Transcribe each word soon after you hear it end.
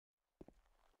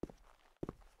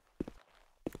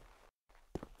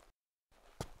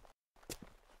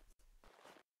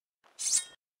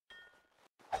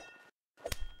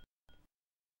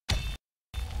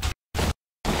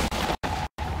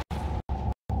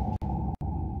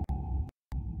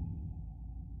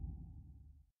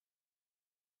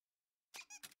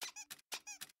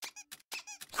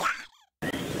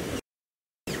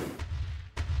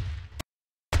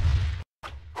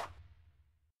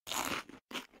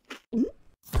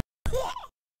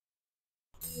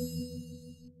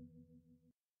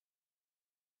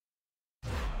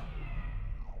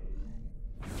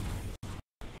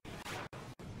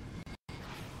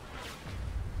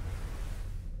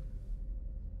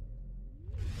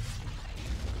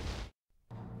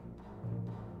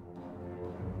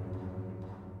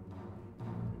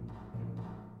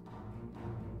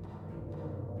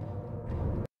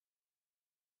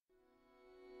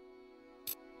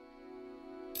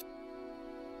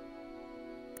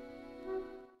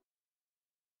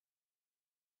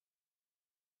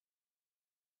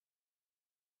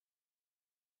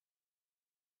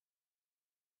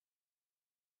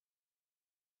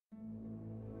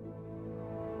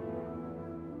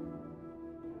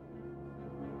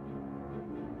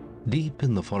Deep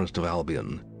in the forest of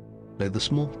Albion lay the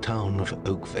small town of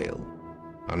Oakvale,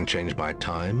 unchanged by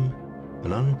time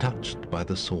and untouched by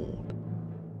the sword.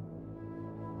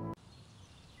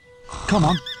 Come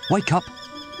on, wake up!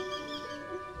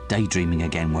 Daydreaming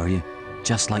again, were you?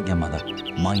 Just like your mother,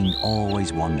 mind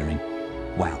always wandering.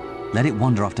 Well, let it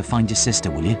wander off to find your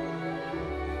sister, will you?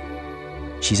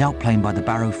 She's out playing by the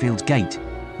Barrowfields gate.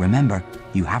 Remember,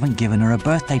 you haven't given her a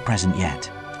birthday present yet.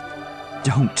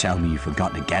 Don't tell me you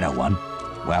forgot to get her one.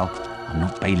 Well, I'm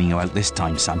not bailing you out this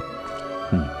time, son.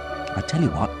 I tell you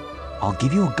what, I'll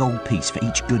give you a gold piece for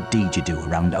each good deed you do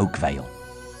around Oakvale.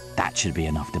 That should be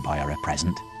enough to buy her a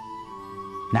present.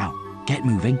 Now, get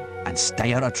moving and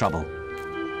stay out of trouble.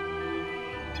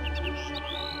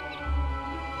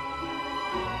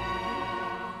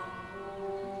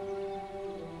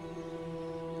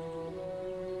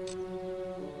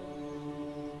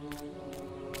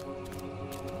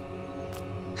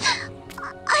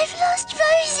 I've lost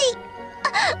Rosie.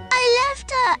 I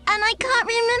left her and I can't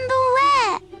remember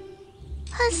where.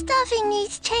 Her stuffing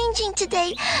needs changing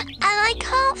today and I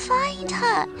can't find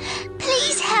her.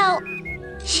 Please help.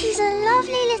 She's a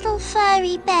lovely little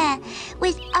furry bear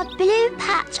with a blue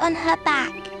patch on her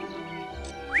back.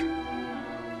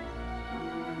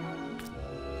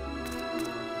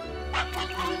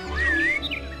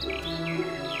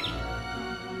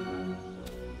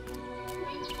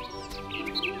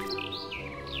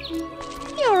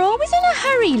 You're always in a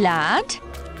hurry, lad.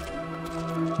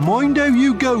 Mind how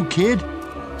you go, kid.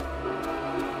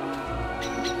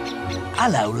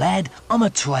 Hello, lad. I'm a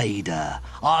trader.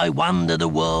 I wander the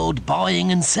world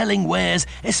buying and selling wares,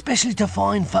 especially to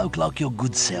fine folk like your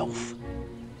good self.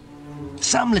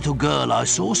 Some little girl I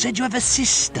saw said you have a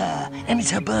sister, and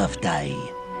it's her birthday.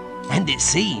 And it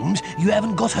seems you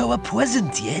haven't got her a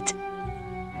present yet.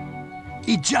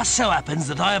 It just so happens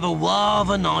that I have a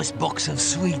rather nice box of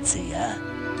sweets here,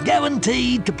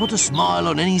 guaranteed to put a smile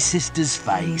on any sister's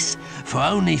face for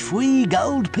only 3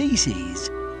 gold pieces.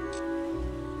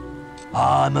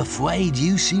 I'm afraid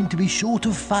you seem to be short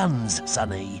of funds,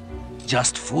 sonny.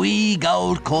 Just 3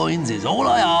 gold coins is all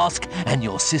I ask, and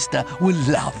your sister will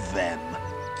love them.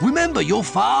 Remember, your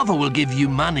father will give you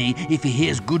money if he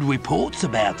hears good reports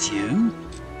about you.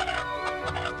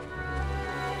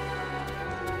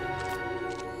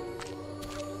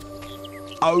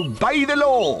 Obey the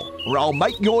law, or I'll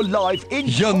make your life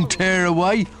Young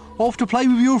tearaway, off to play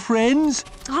with your friends?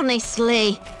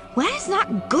 Honestly, where's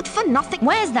that good-for-nothing...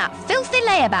 Where's that filthy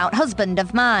layabout husband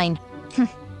of mine?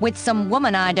 With some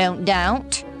woman, I don't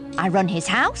doubt. I run his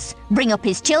house, bring up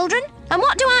his children, and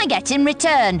what do I get in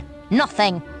return?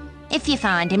 Nothing. If you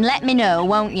find him, let me know,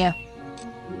 won't you?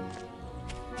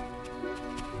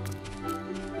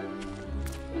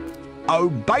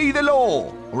 Obey the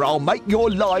law, or I'll make your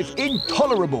life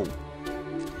intolerable.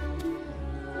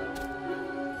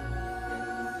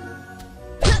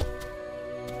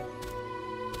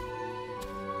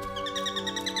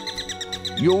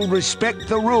 You'll respect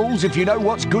the rules if you know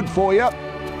what's good for you.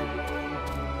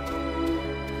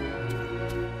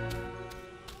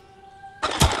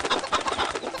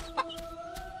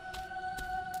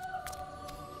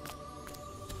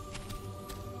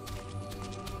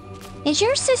 Is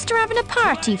your sister having a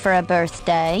party for her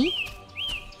birthday?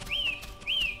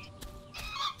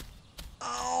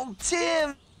 Oh,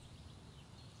 Tim!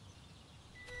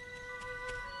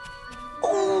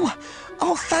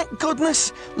 Oh, thank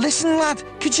goodness. Listen, lad,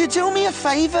 could you do me a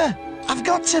favour? I've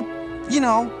got to,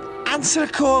 answer a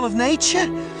call of nature.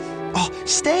 Oh,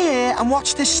 stay here and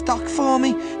watch this stock for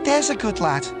me. There's a good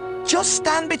lad. Just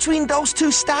stand between those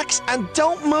 2 stacks and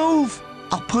don't move.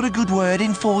 I'll put a good word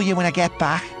in for you when I get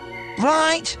back.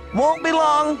 Right, won't be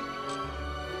long.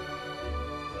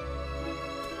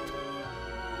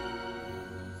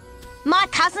 My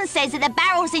cousin says that the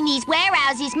barrels in these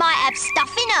warehouses might have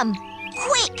stuff in them.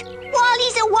 Quick, while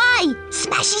he's away,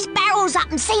 smash his barrels up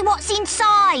and see what's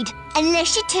inside.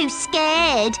 Unless you're too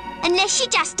scared. Unless you're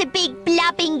just a big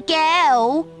blubbing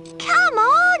girl. Come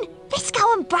on, let's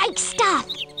go and break stuff.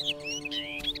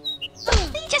 Are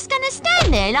you just going to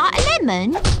stand there like a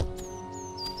lemon?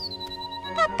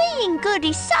 But being good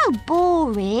is so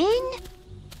boring.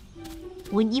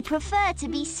 Wouldn't you prefer to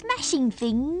be smashing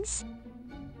things?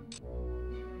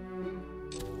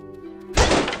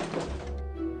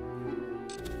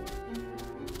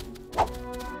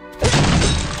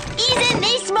 Isn't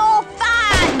this more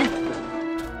fun?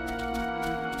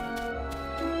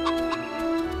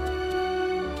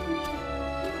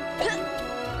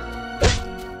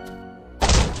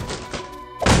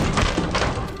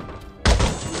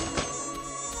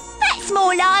 That's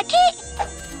more like it.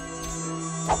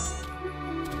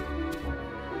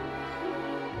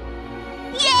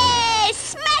 Yeah,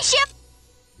 smash 'em!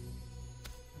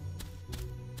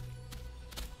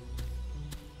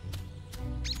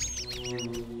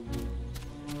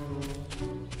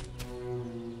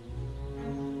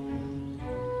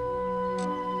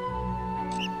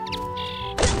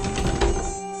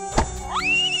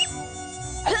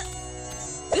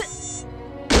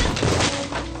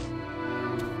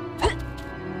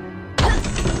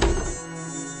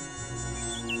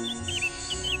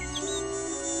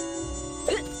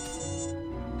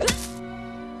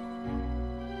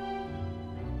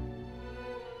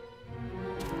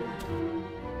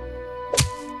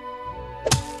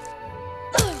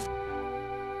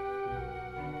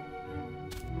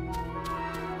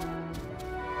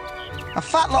 A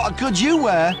fat lot of goods you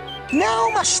wear. Now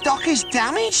my stock is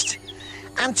damaged.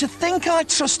 And to think I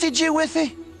trusted you with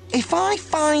it. If I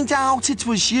find out it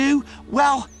was you,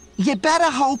 well, you better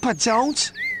hope I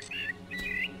don't.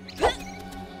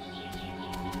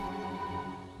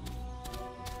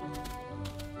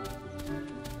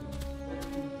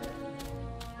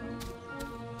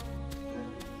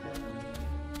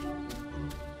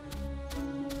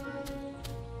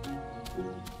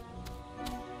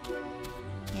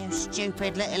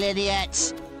 Stupid little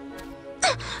idiots.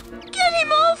 Get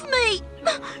him off me!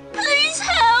 Please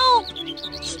help!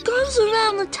 He goes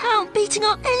around the town beating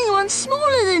up anyone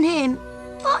smaller than him.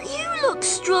 But you look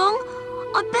strong.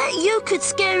 I bet you could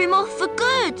scare him off for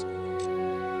good.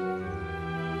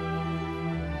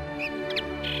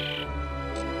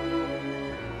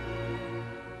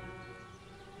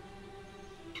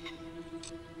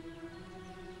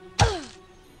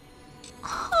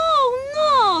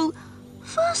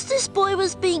 First this boy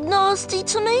was being nasty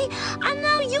to me, and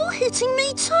now you're hitting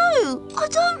me too. I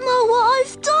don't know what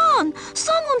I've done.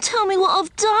 Someone tell me what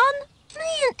I've done.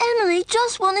 Me and Emily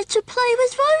just wanted to play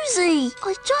with Rosie.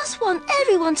 I just want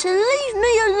everyone to leave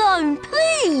me alone,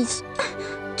 please.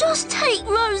 Just take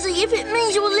Rosie if it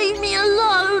means you'll leave me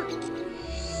alone.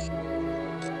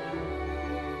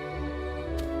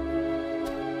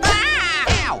 Ah!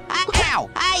 Ow! Ow!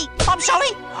 Hey, I'm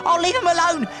sorry. I'll leave him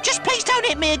alone. Just please don't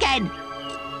hit me again.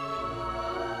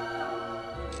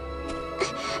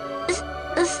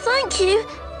 Thank you,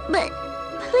 but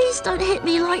please don't hit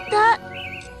me like that.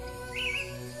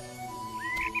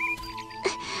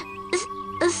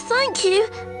 Thank you,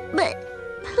 but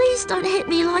please don't hit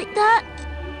me like that.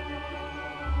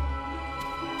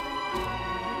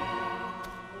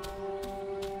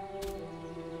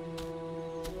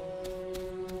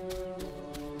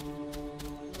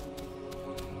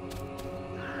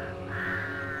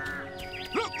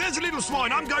 Look, there's a little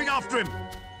swine. I'm going after him.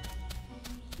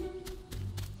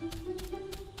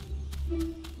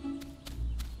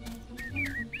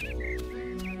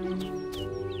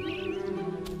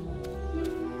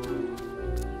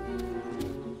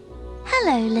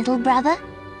 Hello, little brother.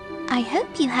 I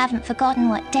hope you haven't forgotten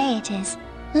what day it is,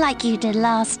 like you did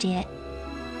last year.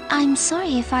 I'm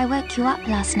sorry if I woke you up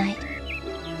last night.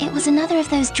 It was another of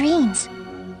those dreams.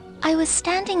 I was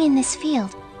standing in this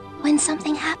field when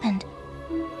something happened,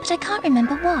 but I can't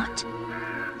remember what.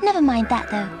 Never mind that,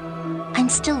 though. I'm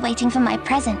still waiting for my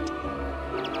present.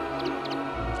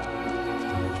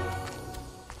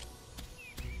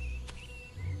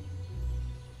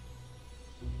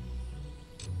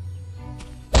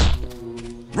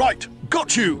 Right,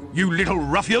 got you, you little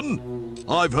ruffian.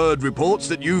 I've heard reports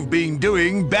that you've been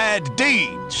doing bad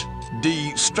deeds.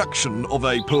 Destruction of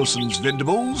a person's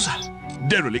vendibles,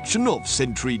 dereliction of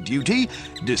sentry duty,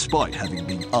 despite having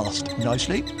been asked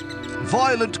nicely,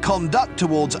 violent conduct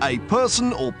towards a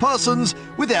person or persons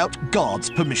without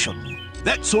guard's permission.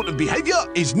 That sort of behaviour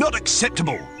is not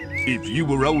acceptable. If you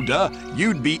were older,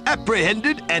 you'd be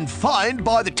apprehended and fined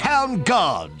by the town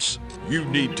guards. You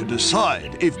need to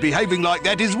decide if behaving like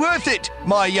that is worth it,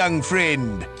 my young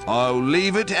friend. I'll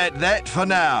leave it at that for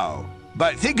now.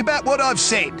 But think about what I've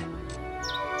said.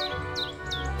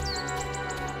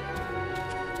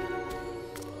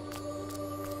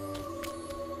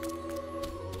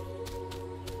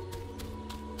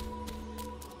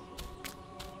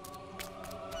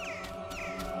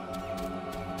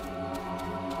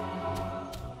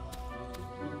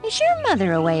 Is your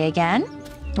mother away again?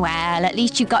 Well, at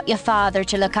least you got your father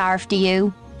to look after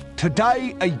you.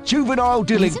 Today, a juvenile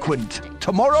delinquent.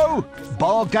 Tomorrow,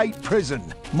 Bargate Prison.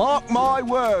 Mark my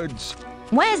words.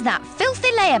 Where's that filthy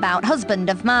layabout husband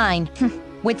of mine?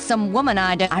 With some woman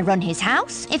I run his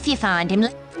house. If you find him...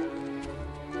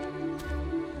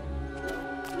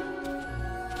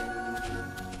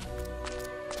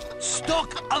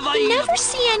 Stock available. You never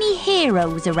see any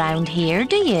heroes around here,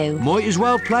 do you? Might as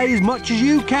well play as much as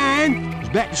you can. It's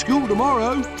back to school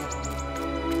tomorrow.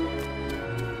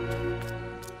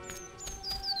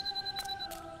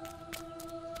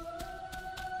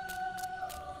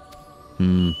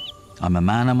 I'm a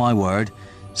man of my word,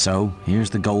 so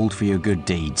here's the gold for your good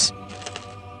deeds.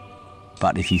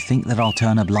 But if you think that I'll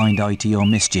turn a blind eye to your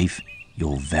mischief,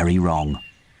 you're very wrong.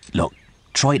 Look,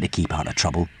 try to keep out of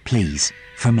trouble, please,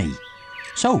 for me.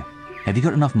 So, have you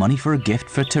got enough money for a gift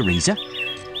for Teresa?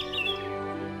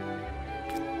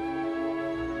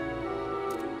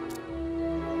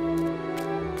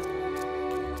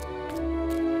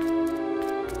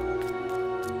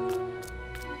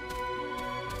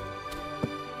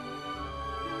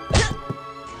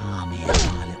 Come here,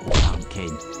 my little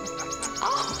pumpkin.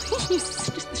 Oh,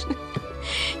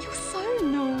 you're so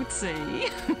naughty.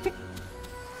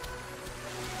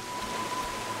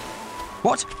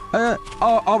 What?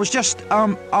 I was just,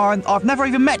 I've never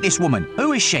even met this woman.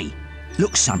 Who is she?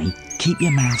 Look, Sonny, keep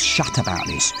your mouth shut about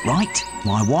this, right?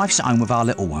 My wife's at home with our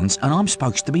little ones, and I'm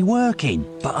supposed to be working.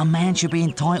 But a man should be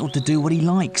entitled to do what he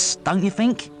likes, don't you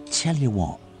think? Tell you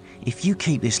what, if you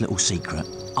keep this little secret,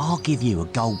 I'll give you a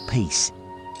gold piece.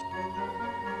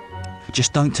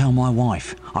 Just don't tell my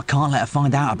wife. I can't let her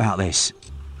find out about this.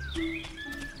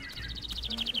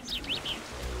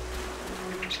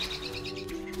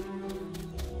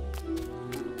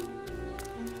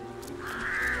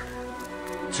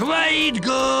 Trade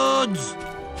goods!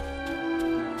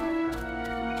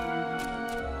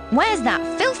 Where's that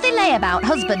filthy layabout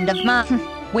husband of mine?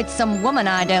 With some woman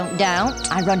I don't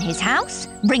doubt. I run his house,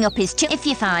 bring up his children. If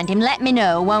you find him, let me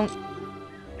know, won't...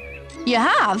 You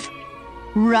have?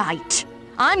 Right.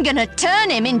 I'm gonna turn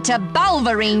him into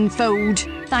balverine food.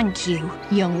 Thank you,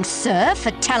 young sir,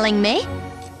 for telling me.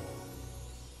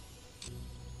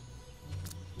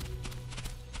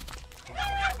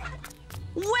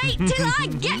 Wait till I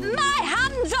get my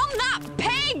hands on that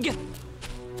pig!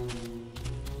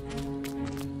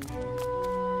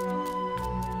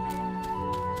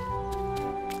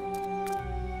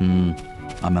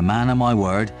 I'm a man of my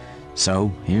word,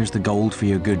 so here's the gold for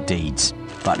your good deeds.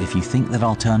 But if you think that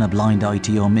I'll turn a blind eye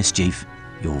to your mischief,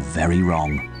 you're very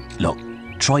wrong. Look,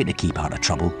 try to keep out of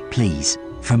trouble, please,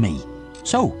 for me.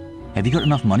 So, have you got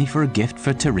enough money for a gift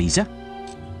for Teresa?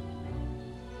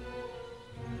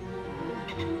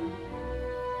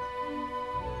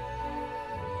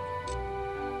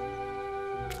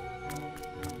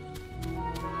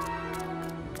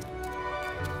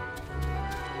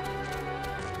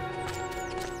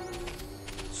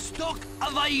 Stock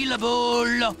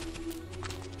available.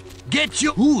 Get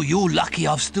your... Ooh, you're lucky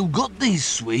I've still got these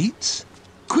sweets.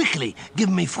 Quickly, give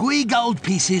me 3 gold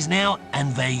pieces now,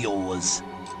 and they're yours.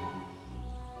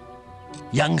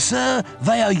 Young sir,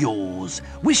 they are yours.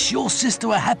 Wish your sister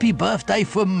a happy birthday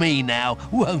from me now,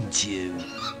 won't you?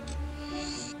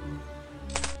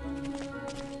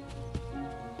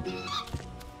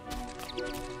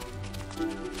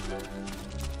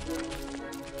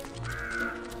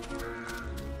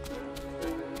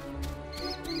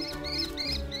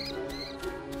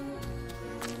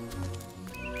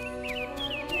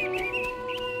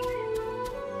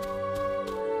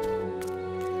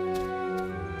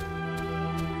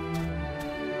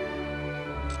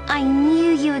 I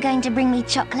knew you were going to bring me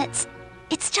chocolates.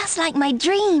 It's just like my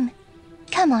dream.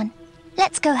 Come on,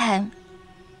 let's go home.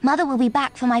 Mother will be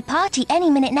back for my party any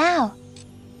minute now.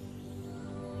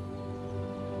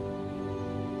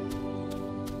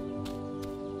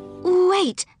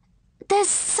 Wait, there's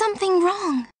something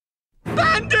wrong.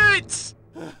 Bandits!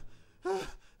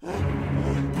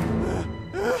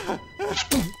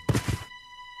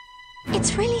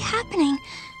 It's really happening.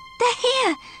 They're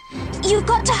here. You've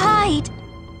got to hide.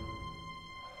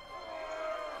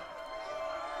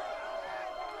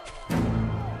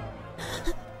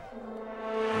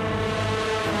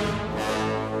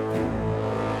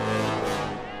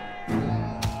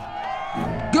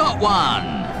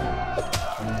 1.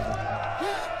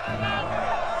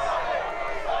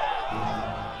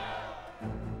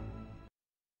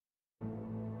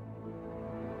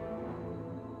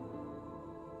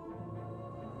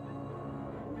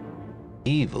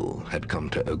 Evil had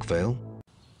come to Oakvale.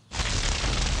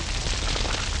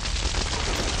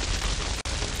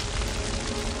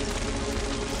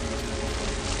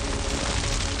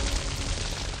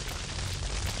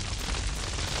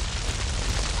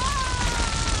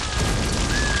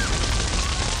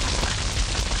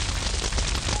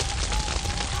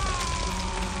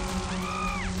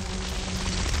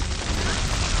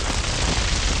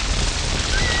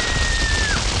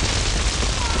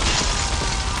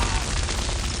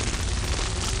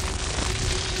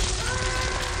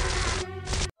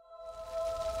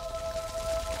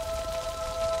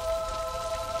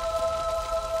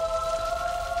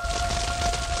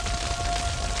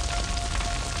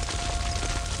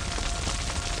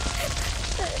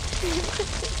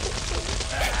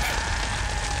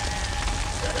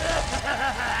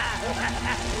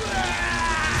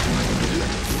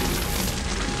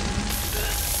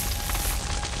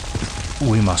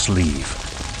 We must leave.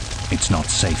 It's not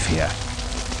safe here.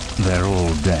 They're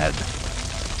all dead.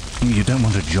 You don't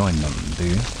want to join them, do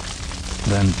you?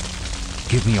 Then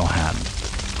give me your hand.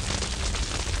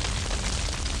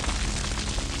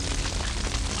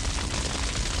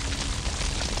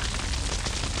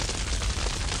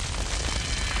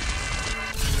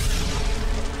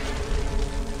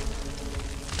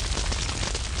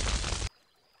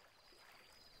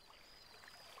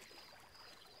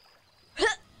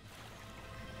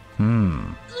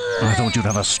 I thought you'd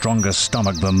have a stronger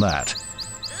stomach than that.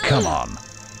 Come on.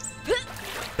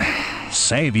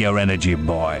 Save your energy,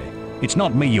 boy. It's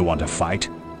not me you want to fight.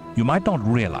 You might not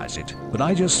realize it, but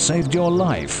I just saved your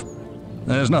life.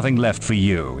 There's nothing left for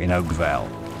you in Oakvale.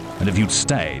 And if you'd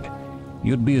stayed,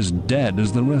 you'd be as dead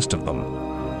as the rest of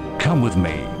them. Come with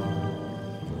me.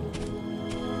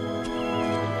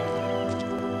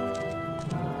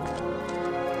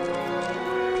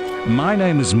 My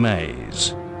name is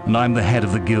Maze, and I'm the head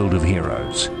of the Guild of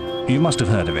Heroes. You must have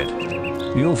heard of it.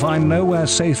 You'll find nowhere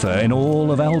safer in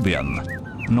all of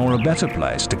Albion, nor a better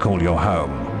place to call your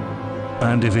home.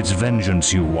 And if it's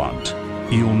vengeance you want,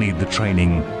 you'll need the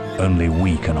training only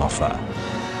we can offer.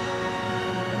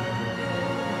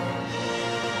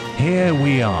 Here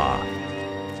we are.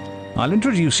 I'll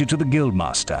introduce you to the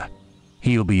Guildmaster.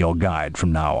 He'll be your guide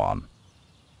from now on.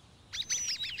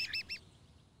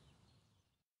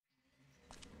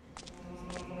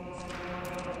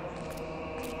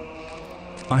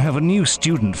 I have a new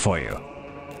student for you.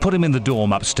 Put him in the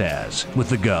dorm upstairs with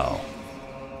the girl.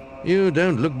 You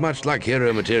don't look much like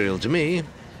hero material to me,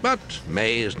 but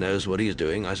Maze knows what he's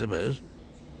doing, I suppose.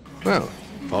 Well,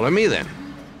 follow me then.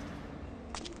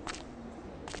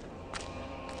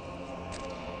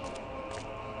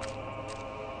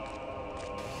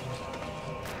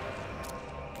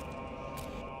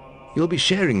 You'll be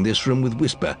sharing this room with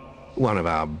Whisper, one of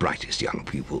our brightest young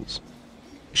pupils.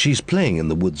 She's playing in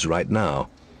the woods right now,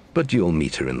 but you'll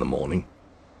meet her in the morning.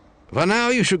 For now,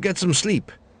 you should get some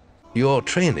sleep. Your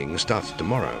training starts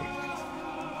tomorrow.